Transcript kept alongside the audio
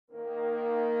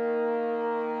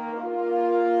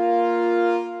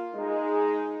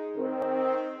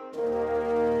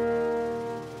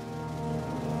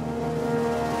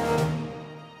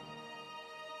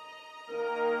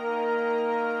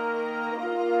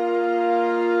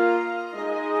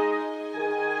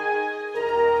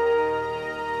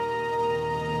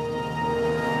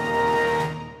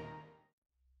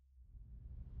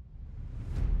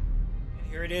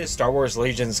is Star Wars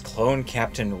Legion's Clone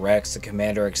Captain Rex, the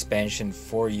Commander expansion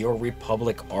for your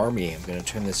Republic Army. I'm going to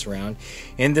turn this around.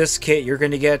 In this kit, you're going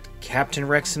to get Captain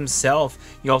Rex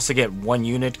himself. You also get 1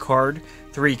 unit card,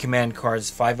 3 command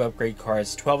cards, 5 upgrade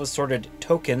cards, 12 assorted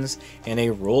tokens, and a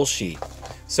rule sheet.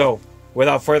 So,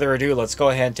 without further ado, let's go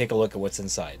ahead and take a look at what's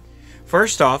inside.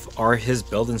 First off are his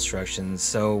build instructions.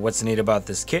 So what's neat about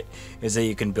this kit is that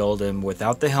you can build him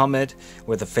without the helmet,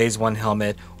 with a Phase 1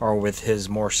 helmet, or with his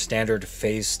more standard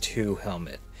Phase 2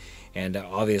 helmet. And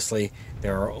obviously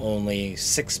there are only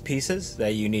 6 pieces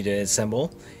that you need to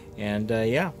assemble. And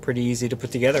yeah, pretty easy to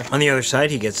put together. On the other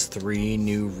side, he gets 3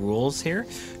 new rules here.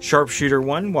 Sharpshooter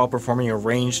 1, while performing a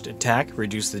ranged attack,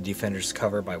 reduce the defender's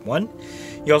cover by 1.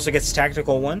 He also gets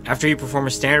Tactical 1. After you perform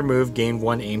a standard move, gain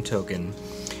 1 aim token.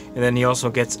 And then he also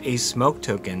gets a smoke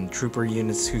token. Trooper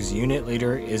units whose unit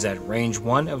leader is at range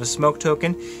 1 of a smoke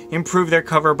token improve their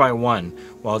cover by 1.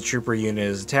 While a trooper unit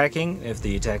is attacking, if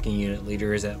the attacking unit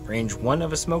leader is at range 1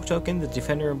 of a smoke token, the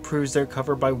defender improves their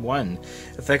cover by 1.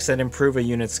 Effects that improve a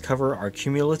unit's cover are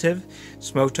cumulative.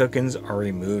 Smoke tokens are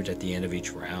removed at the end of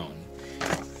each round.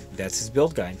 That's his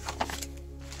build guide.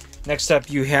 Next up,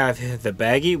 you have the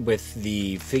baggie with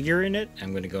the figure in it.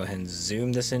 I'm going to go ahead and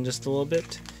zoom this in just a little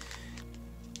bit.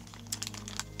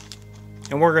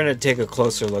 And we're going to take a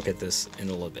closer look at this in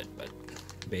a little bit, but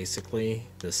basically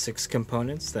the 6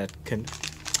 components that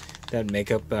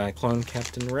make up Clone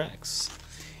Captain Rex.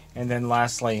 And then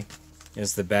lastly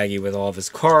is the baggie with all of his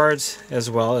cards, as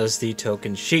well as the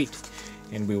token sheet.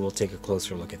 And we will take a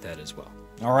closer look at that as well.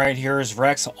 Alright, here is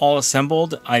Rex all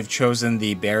assembled. I've chosen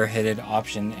the bareheaded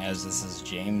option, as this is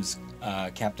James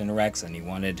Captain Rex, and he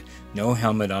wanted no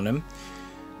helmet on him.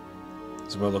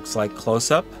 This is what it looks like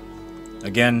close up.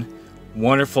 Again,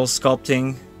 wonderful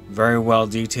sculpting, very well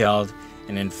detailed,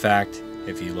 and in fact,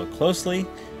 if you look closely,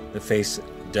 the face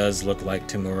does look like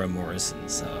Tamura Morrison,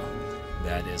 so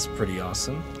that is pretty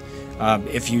awesome.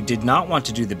 If you did not want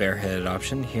to do the bareheaded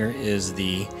option, here is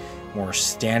the more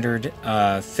standard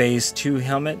Phase 2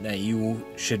 helmet that you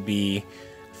should be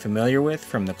familiar with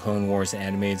from the Clone Wars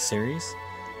animated series.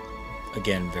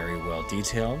 Again, very well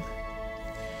detailed.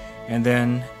 And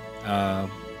then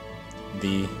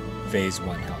the Phase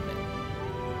 1 helmet.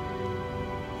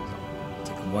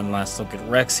 One last look at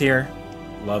Rex here.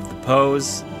 Love the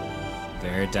pose.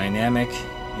 Very dynamic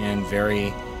and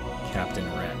very Captain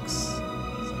Rex.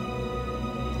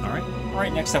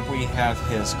 Alright, next up we have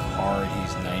his card.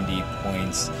 He's 90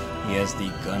 points. He has the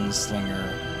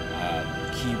Gunslinger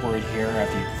keyword here.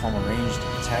 After you perform a ranged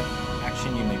attack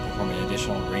action, you may perform an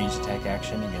additional ranged attack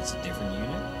action against a different unit.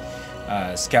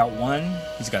 Scout 1,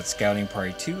 he's got Scouting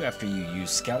Party 2. After you use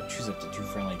Scout, choose up to 2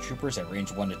 friendly troopers at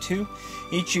range 1 to 2.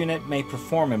 Each unit may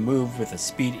perform a move with a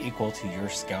speed equal to your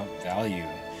Scout value.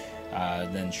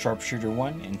 Then Sharpshooter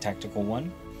 1 and Tactical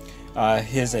 1.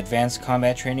 His Advanced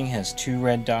Combat Training has 2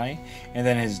 red die, and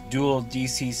then his dual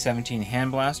DC 17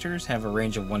 hand blasters have a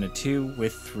range of 1 to 2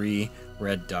 with 3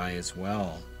 red die as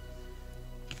well.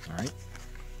 Alright.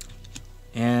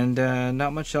 And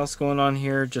not much else going on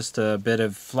here, just a bit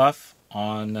of fluff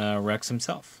on Rex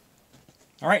himself.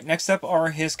 Alright, next up are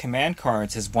his command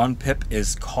cards. His 1 pip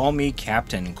is Call Me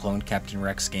Captain. Clone Captain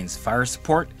Rex gains fire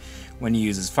support. When he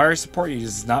uses fire support, he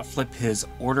does not flip his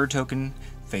order token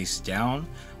face down.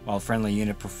 While a friendly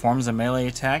unit performs a melee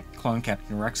attack, Clone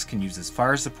Captain Rex can use his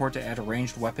fire support to add a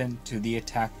ranged weapon to the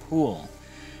attack pool.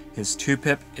 His 2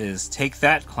 pip is Take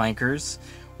That, Clankers.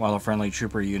 While a friendly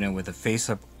trooper unit with a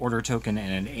face-up order token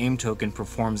and an aim token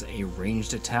performs a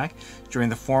ranged attack, during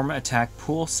the form attack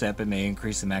pool step, it may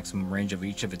increase the maximum range of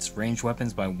each of its ranged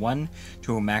weapons by 1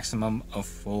 to a maximum of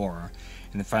 4.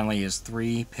 And then finally, his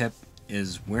 3 pip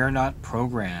is We're Not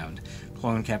Programmed.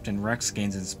 Clone Captain Rex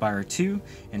gains Inspire 2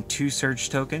 and 2 Surge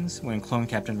tokens. When Clone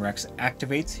Captain Rex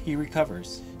activates, he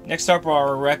recovers. Next up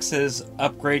are Rex's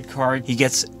upgrade card. He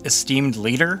gets Esteemed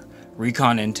Leader,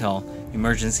 Recon Intel,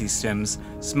 Emergency Stims,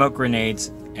 Smoke Grenades,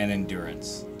 and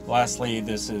Endurance. Lastly,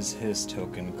 this is his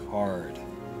token card.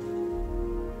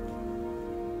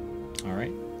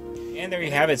 Alright. And there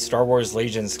you have it, Star Wars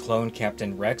Legion's Clone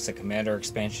Captain Rex, a commander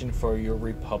expansion for your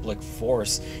Republic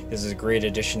force. This is a great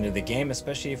addition to the game,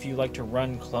 especially if you like to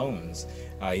run clones.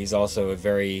 He's also a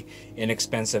very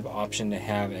inexpensive option to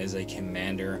have as a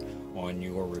commander on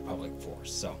your Republic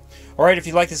force. So, alright, if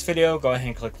you like this video, go ahead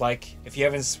and click like. If you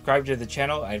haven't subscribed to the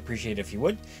channel, I'd appreciate it if you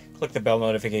would. Click the bell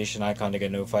notification icon to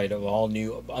get notified of all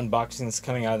new unboxings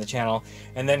coming out of the channel,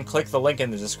 and then click the link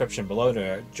in the description below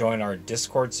to join our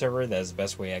Discord server. That is the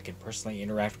best way I can personally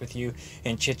interact with you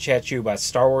and chit-chat you about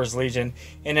Star Wars Legion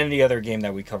and any other game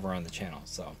that we cover on the channel.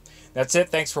 So, that's it.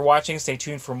 Thanks for watching. Stay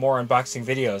tuned for more unboxing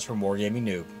videos from Wargaming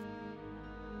Noob.